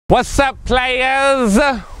What's up, players?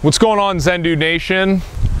 What's going on, Zen Dude Nation?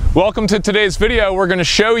 Welcome to today's video. We're gonna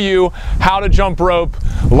show you how to jump rope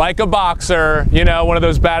like a boxer. You know, one of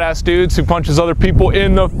those badass dudes who punches other people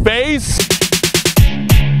in the face.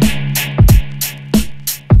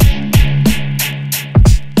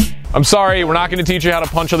 I'm sorry, we're not gonna teach you how to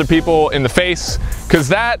punch other people in the face, because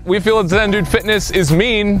that, we feel at Zen Dude Fitness, is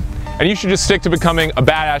mean, and you should just stick to becoming a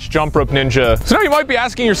badass jump rope ninja. So now you might be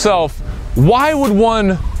asking yourself, why would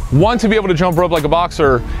one want to be able to jump rope like a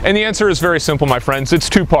boxer? And the answer is very simple, my friends. It's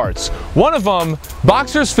two parts. One of them,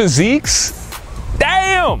 boxers' physiques,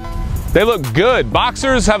 damn, they look good.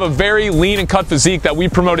 Boxers have a very lean and cut physique that we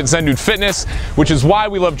promote at Zen Dude Fitness, which is why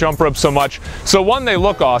we love jump rope so much. So one, they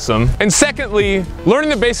look awesome. And secondly, learning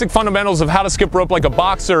the basic fundamentals of how to skip rope like a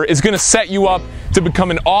boxer is gonna set you up to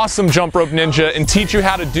become an awesome jump rope ninja and teach you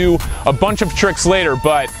how to do a bunch of tricks later,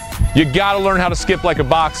 but you gotta learn how to skip like a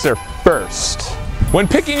boxer first. When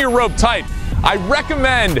picking your rope type, I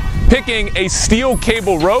recommend picking a steel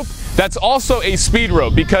cable rope that's also a speed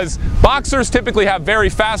rope, because boxers typically have very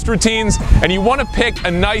fast routines and you want to pick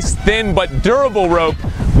a nice thin but durable rope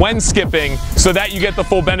when skipping so that you get the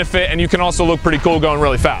full benefit and you can also look pretty cool going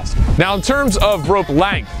really fast. Now, in terms of rope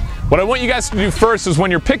length, what I want you guys to do first is when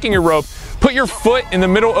you're picking your rope, put your foot in the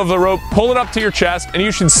middle of the rope, pull it up to your chest, and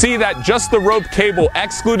you should see that just the rope cable,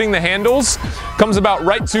 excluding the handles, comes about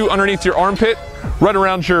right to underneath your armpit, right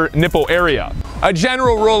around your nipple area. A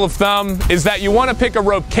general rule of thumb is that you want to pick a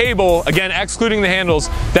rope cable, again excluding the handles,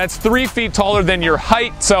 that's 3 feet taller than your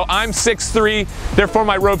height. So I'm 6'3", therefore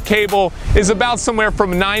my rope cable is about somewhere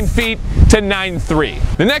from 9 feet to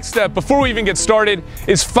 9'3". The next step before we even get started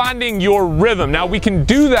is finding your rhythm. Now we can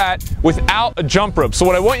do that without a jump rope. So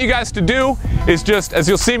what I want you guys to do is just, as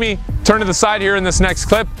you'll see me turn to the side here in this next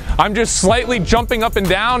clip, I'm just slightly jumping up and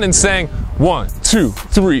down and saying 1, 2,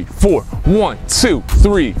 3, 4, 1, 2,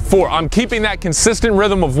 3, 4. I'm keeping that consistent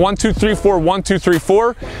rhythm of 1, 2, 3, 4, 1, 2, 3,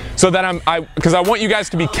 4, so that because I want you guys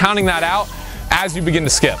to be counting that out as you begin to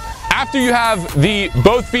skip. After you have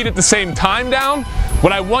both feet at the same time down,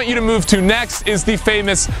 what I want you to move to next is the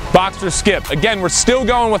famous boxer skip. Again, we're still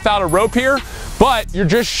going without a rope here, but you're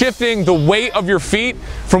just shifting the weight of your feet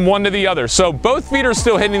from one to the other. So both feet are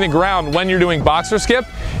still hitting the ground when you're doing boxer skip,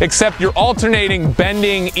 except you're alternating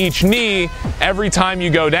bending each knee every time you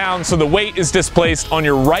go down. So the weight is displaced on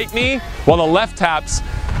your right knee while the left taps,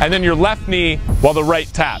 and then your left knee while the right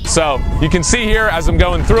taps. So you can see here as I'm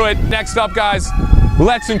going through it. Next up, guys,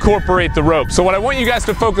 let's incorporate the rope. So what I want you guys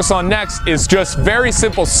to focus on next is just very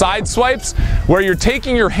simple side swipes, where you're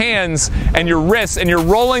taking your hands and your wrists and you're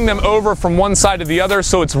rolling them over from one side to the other.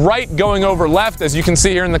 So it's right going over left, as you can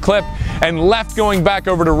see here in the clip, and left going back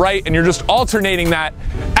over to right, and you're just alternating that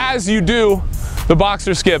as you do the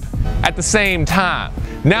boxer skip at the same time.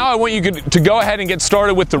 Now I want you to go ahead and get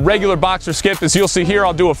started with the regular boxer skip. As you'll see here,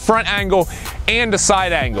 I'll do a front angle and a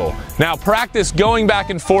side angle. Now practice going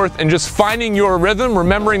back and forth and just finding your rhythm,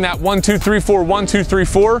 remembering that 1, 2, 3, 4, 1, 2, 3,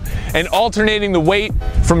 4, and alternating the weight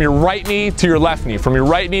from your right knee to your left knee, from your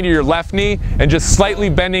right knee to your left knee, and just slightly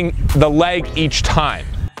bending the leg each time.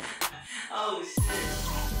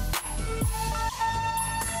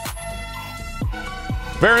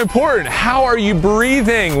 Very important, how are you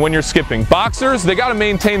breathing when you're skipping? Boxers, they gotta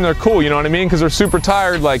maintain their cool, you know what I mean? Because they're super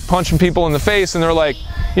tired, like punching people in the face, and they're like,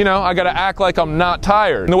 you know, I gotta act like I'm not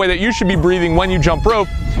tired. And the way that you should be breathing when you jump rope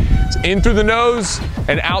is in through the nose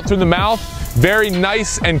and out through the mouth. Very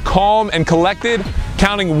nice and calm and collected,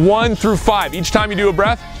 counting 1 through 5. Each time you do a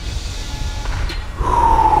breath,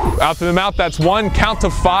 out through the mouth, that's 1. Count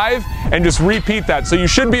to 5 and just repeat that. So you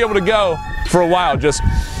should be able to go for a while, just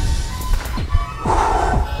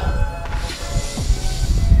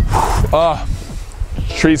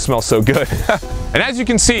trees smell so good. And as you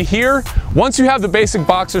can see here, once you have the basic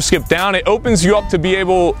boxer skip down, it opens you up to be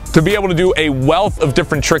able to do a wealth of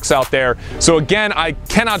different tricks out there. So again, I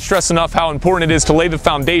cannot stress enough how important it is to lay the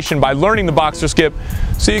foundation by learning the boxer skip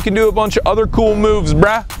so you can do a bunch of other cool moves,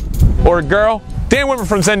 bruh, or girl. Dan Whitmer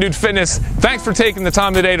from Zen Dude Fitness. Thanks for taking the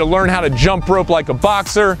time today to learn how to jump rope like a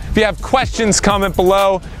boxer. If you have questions, comment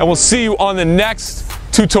below, and we'll see you on the next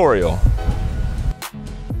tutorial.